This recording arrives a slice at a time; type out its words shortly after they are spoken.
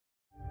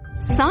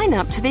Sign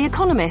up to The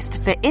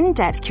Economist for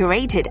in-depth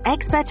curated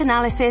expert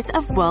analysis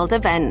of world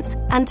events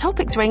and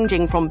topics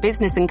ranging from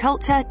business and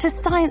culture to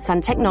science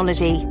and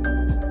technology.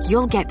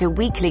 You'll get the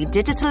weekly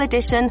digital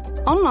edition,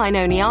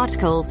 online-only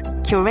articles,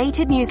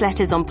 curated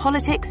newsletters on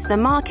politics, the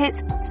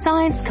markets,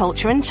 science,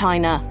 culture and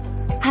China,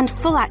 and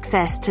full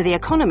access to The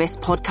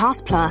Economist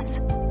Podcast Plus.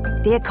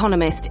 The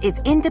Economist is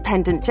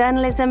independent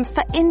journalism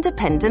for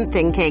independent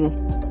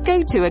thinking.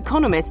 Go to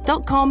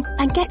economist.com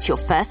and get your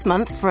first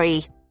month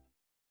free.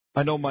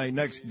 I know my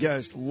next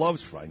guest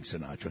loves Frank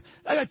Sinatra.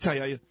 I got to tell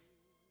you,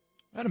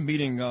 I had a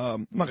meeting.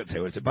 I'm not going to tell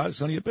you what it's about. It's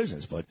none of your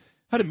business. But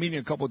I had a meeting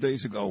a couple of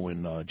days ago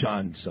in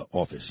John's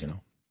office,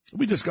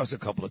 We discussed a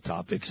couple of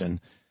topics, and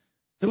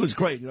it was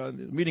great. The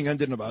meeting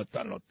ended in about,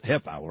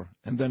 half hour.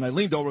 And then I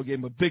leaned over and gave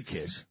him a big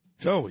kiss,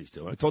 which I always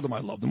do. I told him I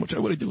loved him, which I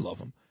really do love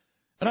him.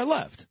 And I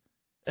left.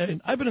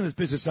 And I've been in this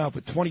business now for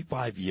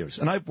 25 years.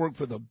 And I've worked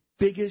for the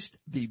biggest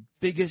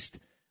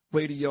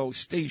radio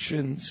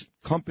stations,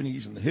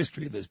 companies in the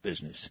history of this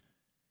business.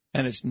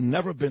 And it's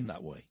never been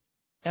that way,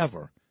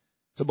 ever.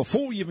 So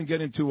before we even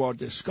get into our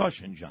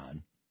discussion,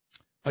 John,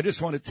 I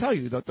just want to tell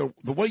you that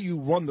the way you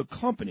run the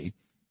company,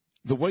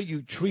 the way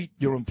you treat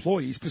your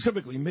employees,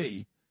 specifically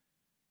me,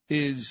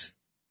 is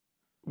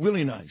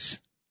really nice.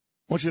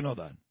 I want you to know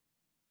that.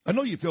 I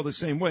know you feel the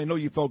same way. I know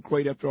you felt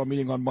great after our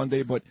meeting on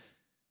Monday, but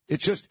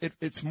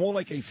it's more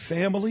like a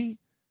family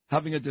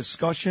having a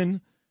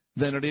discussion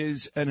than it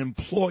is an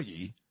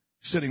employee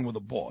sitting with a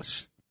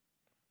boss.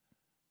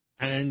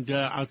 And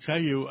I'll tell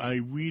you, I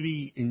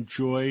really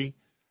enjoy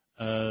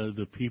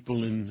the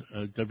people in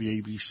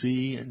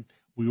WABC, and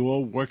we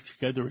all work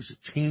together as a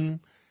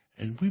team,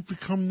 and we've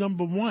become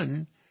number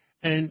one,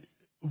 and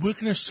we're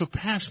going to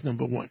surpass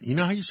number one. You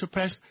know how you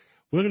surpass?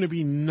 We're going to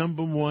be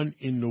number one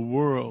in the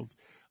world.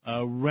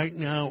 Right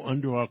now,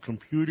 under our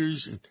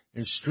computers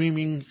and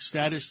streaming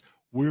status,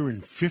 we're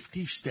in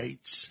 50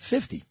 states.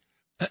 50?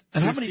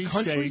 And how many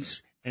countries?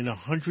 States and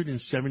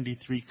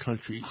 173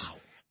 countries. Wow.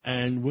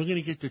 And we're going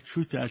to get the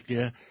truth out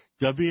there.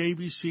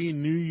 WABC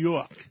in New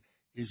York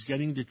is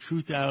getting the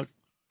truth out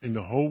in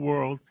the whole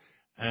world,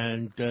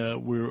 and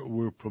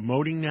we're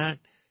promoting that,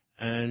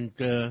 and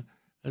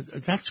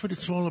that's what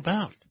it's all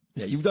about.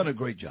 Yeah, you've done a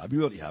great job. You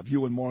really have.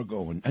 You and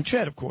Margot and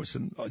Chad, of course,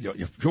 and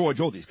George,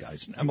 all these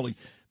guys, and Emily.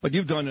 But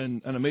you've done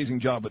an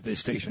amazing job at this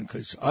station,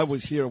 because I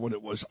was here when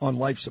it was on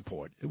life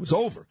support. It was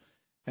over,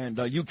 and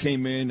you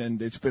came in,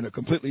 and it's been a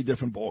completely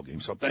different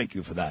ballgame. So thank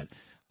you for that.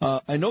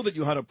 I know that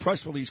you had a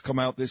press release come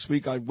out this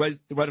week. I read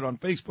it on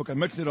Facebook. I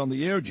mentioned it on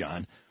the air,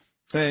 John.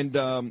 And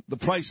the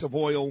price of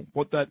oil,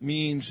 what that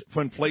means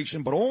for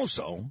inflation, but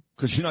also,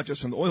 because you're not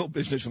just in the oil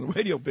business, in the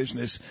radio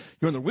business,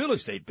 you're in the real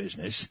estate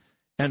business.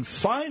 And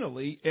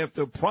finally,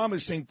 after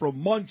promising for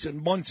months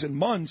and months and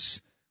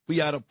months, we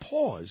had a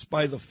pause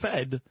by the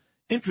Fed.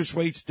 Interest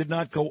rates did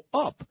not go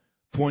up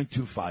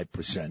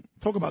 0.25%.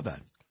 Talk about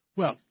that.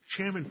 Well,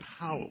 Chairman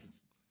Powell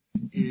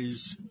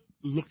is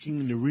looking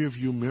in the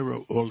rearview mirror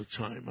all the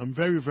time. I'm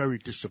very, very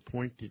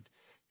disappointed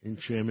in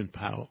Chairman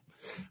Powell.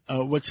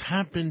 What's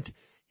happened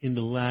in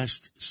the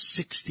last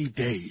 60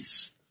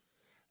 days,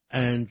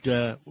 and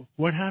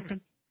what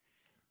happened?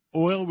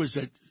 Oil was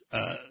at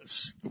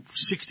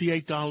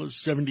 $68,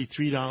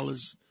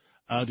 $73.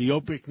 The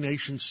OPEC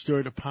nations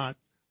stirred a pot.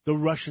 The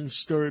Russians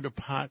stirred a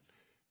pot.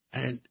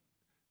 And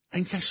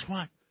guess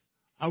what?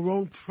 Our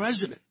own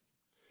president.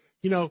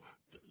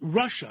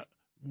 Russia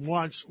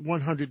wants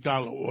 $100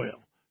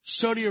 oil.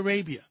 Saudi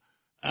Arabia,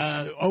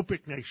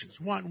 OPEC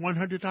nations want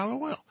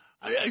 $100 oil.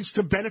 It's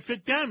to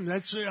benefit them.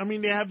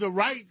 They have the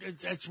right.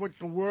 That's what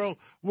the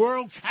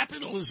world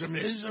capitalism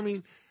is.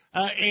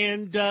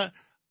 And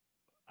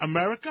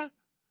America,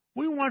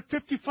 we want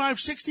 $55,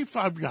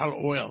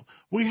 $65 oil.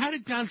 We had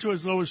it down to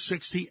as low as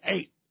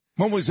 68.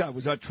 When was that?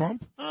 Was that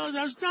Trump? That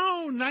was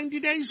 90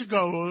 days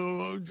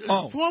ago.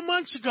 4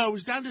 months ago, it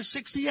was down to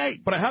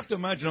 68. But I have to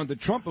imagine under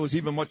Trump, it was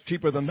even much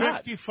cheaper than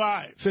that.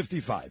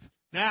 55.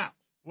 Now,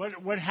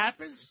 what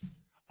happens?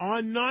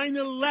 On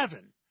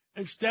 9/11,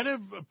 instead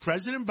of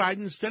President Biden,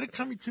 instead of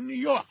coming to New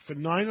York for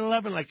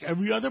 9/11 like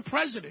every other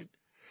president,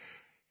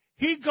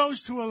 he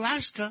goes to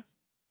Alaska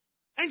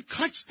and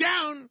cuts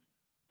down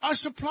our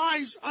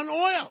supplies on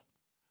oil.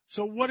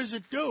 So what does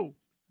it do?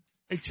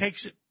 It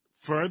takes it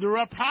further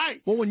up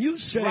high. Well, when you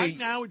say... Right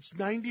now, it's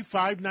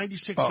 $95,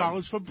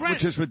 $96 for Brent.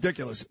 Which is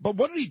ridiculous. But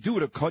what did he do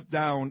to cut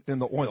down in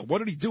the oil? What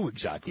did he do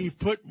exactly? He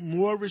put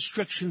more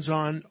restrictions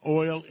on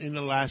oil in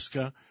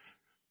Alaska.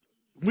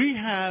 We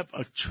have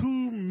a 2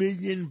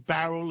 million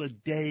barrel a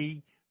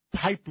day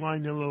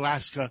pipeline in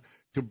Alaska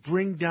to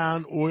bring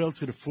down oil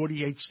to the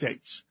 48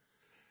 states.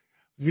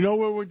 You know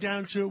where we're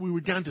down to? We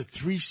were down to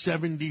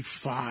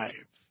 375.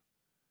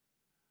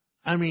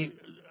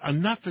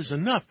 Enough is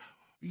enough.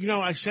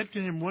 I said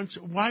to him once,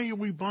 why are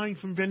we buying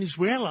from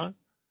Venezuela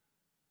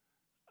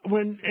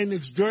and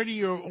it's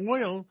dirtier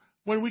oil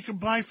when we can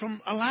buy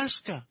from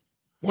Alaska?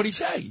 What'd he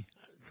say?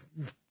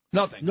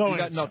 Nothing. No you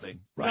got answer.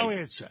 nothing. Right. No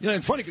answer. You know,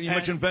 it's funny you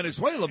mentioned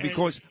Venezuela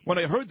because when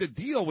I heard the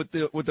deal with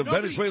the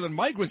Venezuelan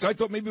migrants, I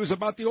thought maybe it was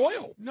about the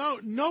oil. No,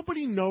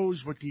 nobody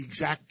knows what the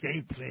exact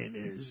game plan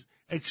is,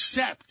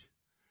 except,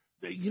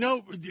 it's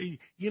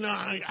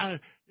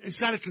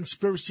not a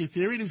conspiracy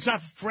theory. It's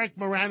not Frank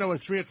Morano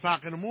at 3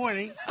 o'clock in the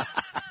morning.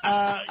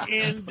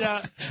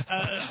 The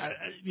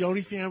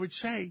only thing I would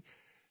say,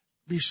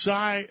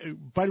 by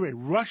the way,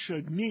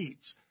 Russia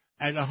needs,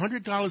 at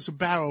 $100 a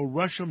barrel,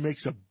 Russia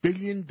makes $1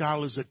 billion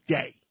a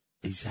day.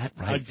 Is that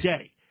right? A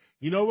day.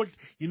 You know what?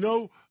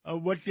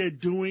 What they're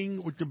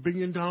doing with the $1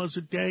 billion a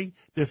day?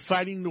 They're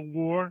fighting the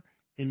war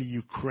in the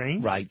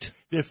Ukraine. Right.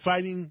 They're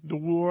fighting the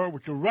war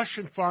with the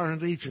Russian Foreign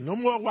Legion. No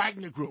more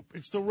Wagner Group.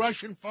 It's the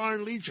Russian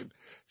Foreign Legion.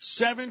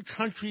 7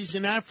 countries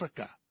in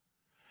Africa.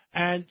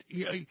 And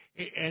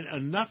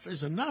enough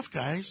is enough,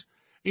 guys.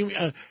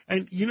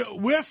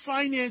 We're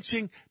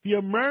financing the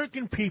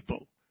American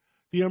people.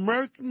 The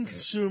American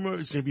consumer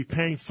is going to be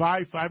paying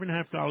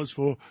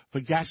 $5.50 for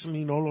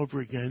gasoline all over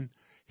again.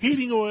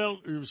 Heating oil,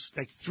 it was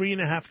like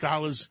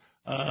 $3.50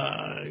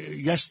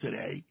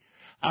 yesterday.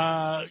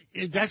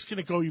 That's going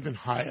to go even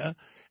higher.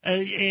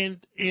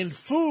 And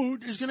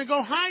food is going to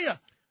go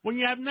higher. When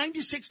you have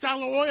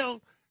 $96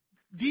 oil,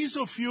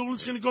 diesel fuel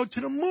is going to go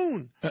to the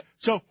moon.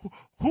 So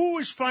who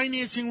is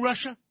financing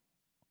Russia?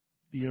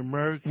 The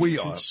American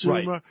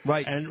consumer,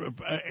 right.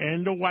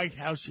 And the White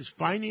House is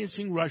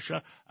financing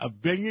Russia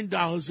 $1 billion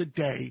a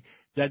day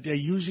that they're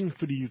using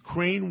for the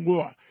Ukraine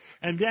war.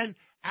 And then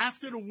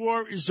after the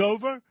war is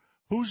over,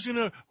 who's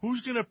gonna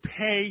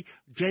pay?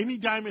 Jamie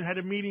Dimon had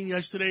a meeting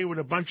yesterday with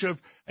a bunch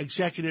of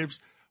executives.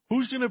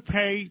 Who's gonna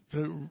pay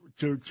to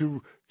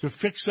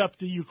fix up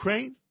the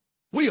Ukraine?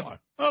 We are.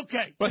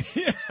 Okay. Right.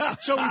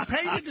 So we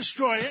pay to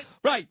destroy it.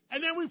 Right.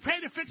 And then we pay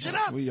to fix it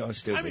up. We are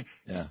stupid. I mean,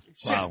 yeah.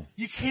 Wow.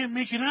 You can't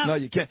make it up. No,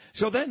 you can't.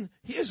 So then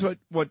here's what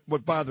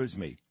bothers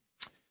me.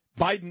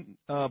 Biden's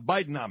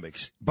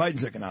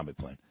economic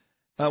plan.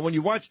 When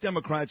you watch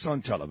Democrats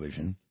on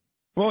television,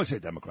 well, I say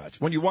Democrats,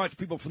 when you watch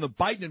people from the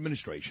Biden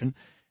administration,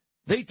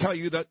 they tell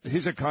you that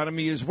his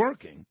economy is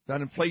working,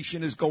 that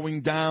inflation is going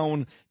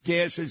down,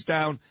 gas is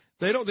down.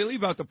 They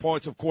leave out the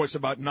parts, of course,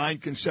 about 9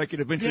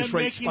 consecutive interest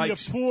rate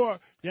spikes.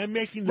 They're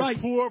making the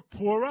poor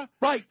poorer.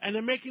 Right. And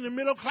they're making the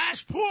middle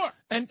class poor.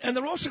 And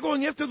they're also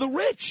going after the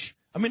rich.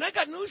 I mean, I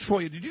got news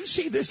for you. Did you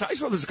see this? I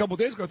saw this a couple of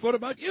days ago. I thought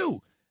about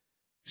you.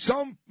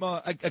 Some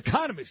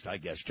economist, I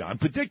guess, John,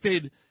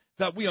 predicted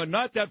that we are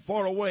not that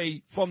far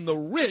away from the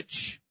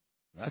rich,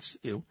 that's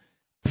you,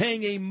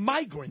 paying a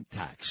migrant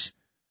tax.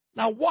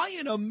 Now, why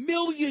in a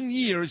million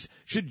years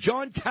should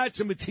John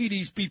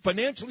Catsimatidis be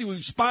financially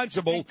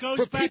responsible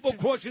for people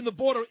crossing the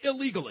border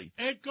illegally?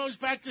 It goes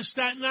back to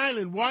Staten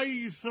Island. Why are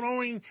you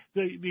throwing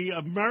the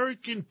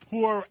American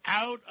poor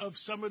out of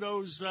some of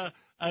those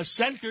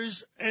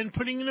centers and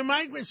putting the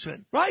migrants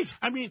in? Right.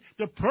 I mean,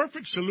 the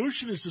perfect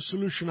solution is the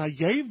solution I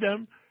gave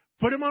them.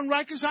 Put them on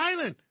Rikers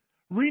Island.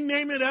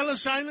 Rename it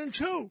Ellis Island,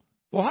 too.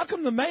 Well, how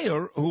come the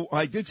mayor, who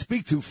I did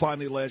speak to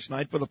finally last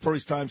night for the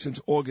first time since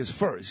August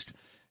 1st,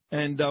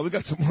 and we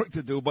got some work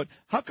to do, but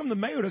how come the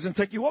mayor doesn't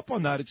take you up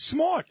on that? It's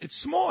smart. It's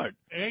smart.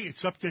 Hey,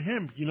 it's up to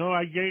him. You know,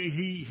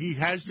 he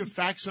has the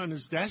facts on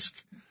his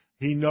desk.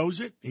 He knows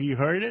it. He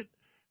heard it.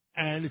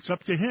 And it's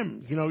up to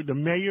him. You know, the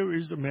mayor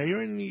is the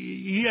mayor, and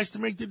he has to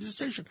make the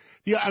decision.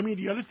 The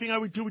other thing I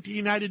would do with the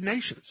United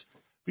Nations,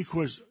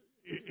 because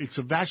it's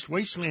a vast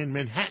wasteland,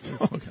 Manhattan.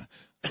 Okay.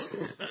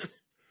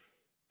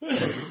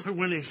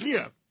 When they're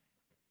here,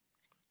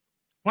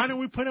 why don't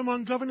we put them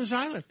on Governor's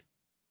Island?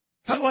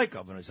 I like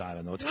Governor's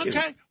Island, though. It's cute.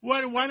 Okay.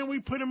 Why don't we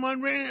put them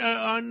on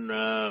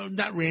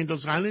not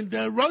Randall's Island,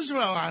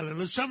 Roosevelt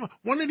Island, or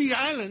one of the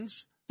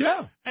islands?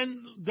 Yeah. And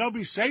they'll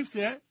be safe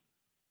there.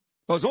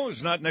 Well, as long as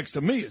it's not next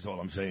to me is all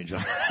I'm saying,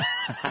 John.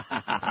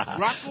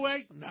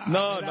 Rockaway?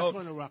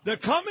 No. They're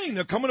coming.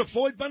 They're coming to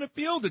Floyd Bennett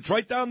Field. It's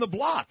right down the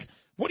block.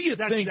 What do you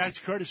think? That's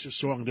Curtis's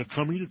song. They're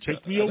coming to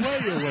take me away.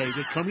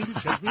 They're coming to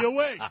take me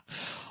away.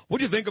 What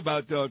do you think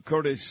about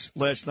Curtis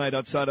last night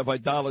outside of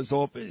Idala's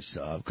office?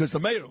 Because the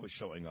mayor was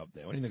showing up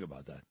there. What do you think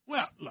about that?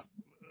 Well, look,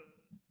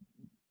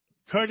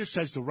 Curtis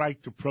has the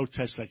right to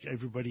protest like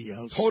everybody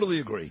else.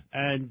 Totally agree.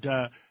 And,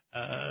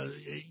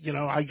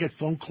 I get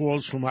phone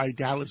calls from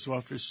Idala's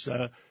office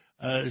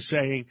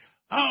saying,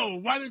 oh,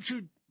 why don't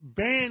you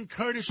ban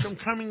Curtis from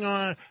coming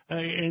on?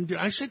 And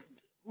I said,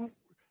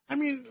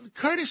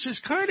 Curtis is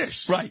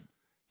Curtis. Right.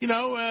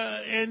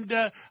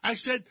 I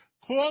said,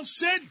 call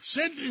Sid.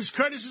 Sid is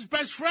Curtis's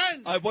best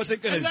friend. I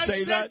wasn't going to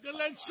say that.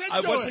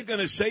 I wasn't going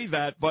to say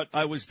that, but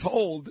I was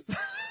told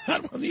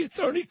that when the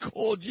attorney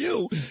called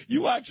you,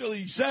 you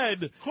actually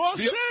said, call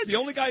Sid. The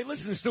only guy he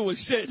listens to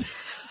is Sid.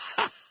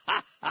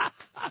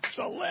 It's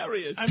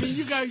hilarious. I mean,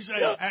 you guys,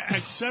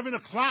 at 7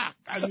 o'clock,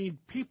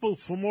 people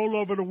from all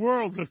over the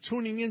world are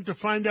tuning in to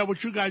find out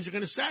what you guys are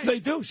going to say. They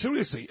do,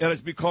 seriously. It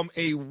has become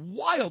a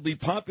wildly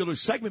popular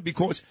segment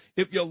because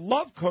if you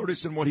love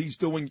Curtis and what he's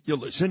doing, you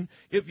listen.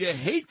 If you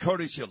hate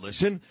Curtis, you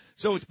listen.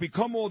 So it's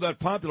become all that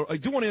popular. I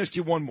do want to ask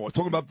you one more,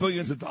 talking about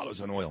billions of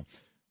dollars on oil.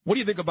 What do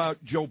you think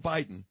about Joe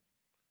Biden?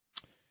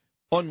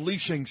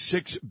 unleashing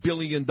 $6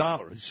 billion,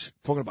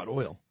 talking about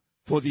oil,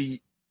 for the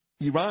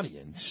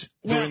Iranians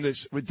during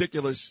this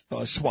ridiculous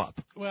swap.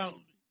 Well,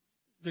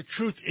 the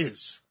truth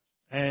is,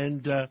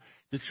 it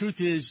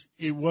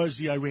was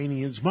the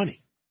Iranians'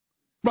 money.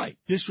 Right.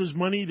 This was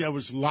money that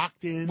was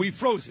locked in. We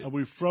froze it.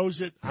 We froze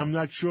it. Yeah. I'm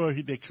not sure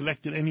they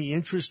collected any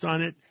interest on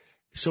it.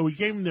 So we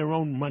gave them their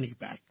own money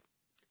back.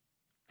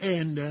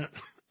 And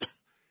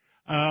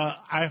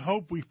I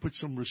hope we put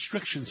some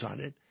restrictions on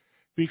it,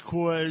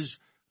 because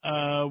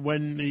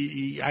when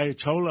the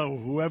Ayatollah or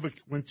whoever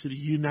went to the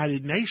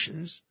United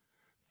Nations,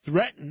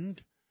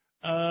 threatened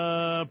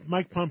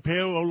Mike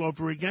Pompeo all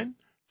over again,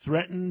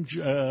 threatened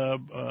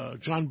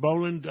John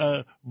Boland,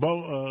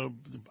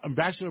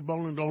 Ambassador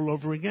Boland all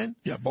over again.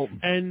 Yeah, Bolton.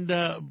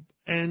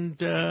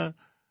 And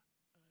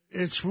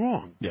it's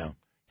wrong. Yeah.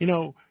 You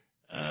know,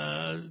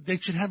 they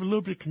should have a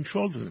little bit of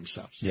control of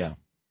themselves. Yeah.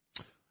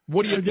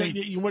 What do you think?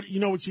 You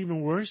know what's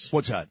even worse?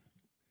 What's that?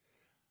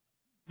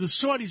 The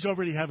Saudis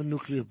already have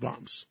nuclear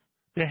bombs.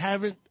 They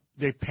have it.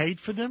 They paid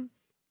for them.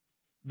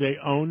 They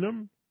own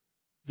them.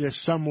 They're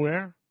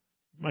somewhere.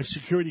 My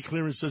security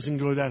clearance doesn't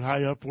go that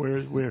high up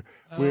where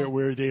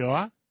they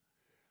are.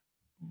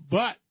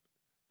 But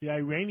the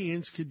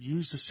Iranians could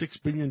use the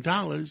 $6 billion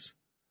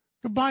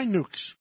to buy nukes.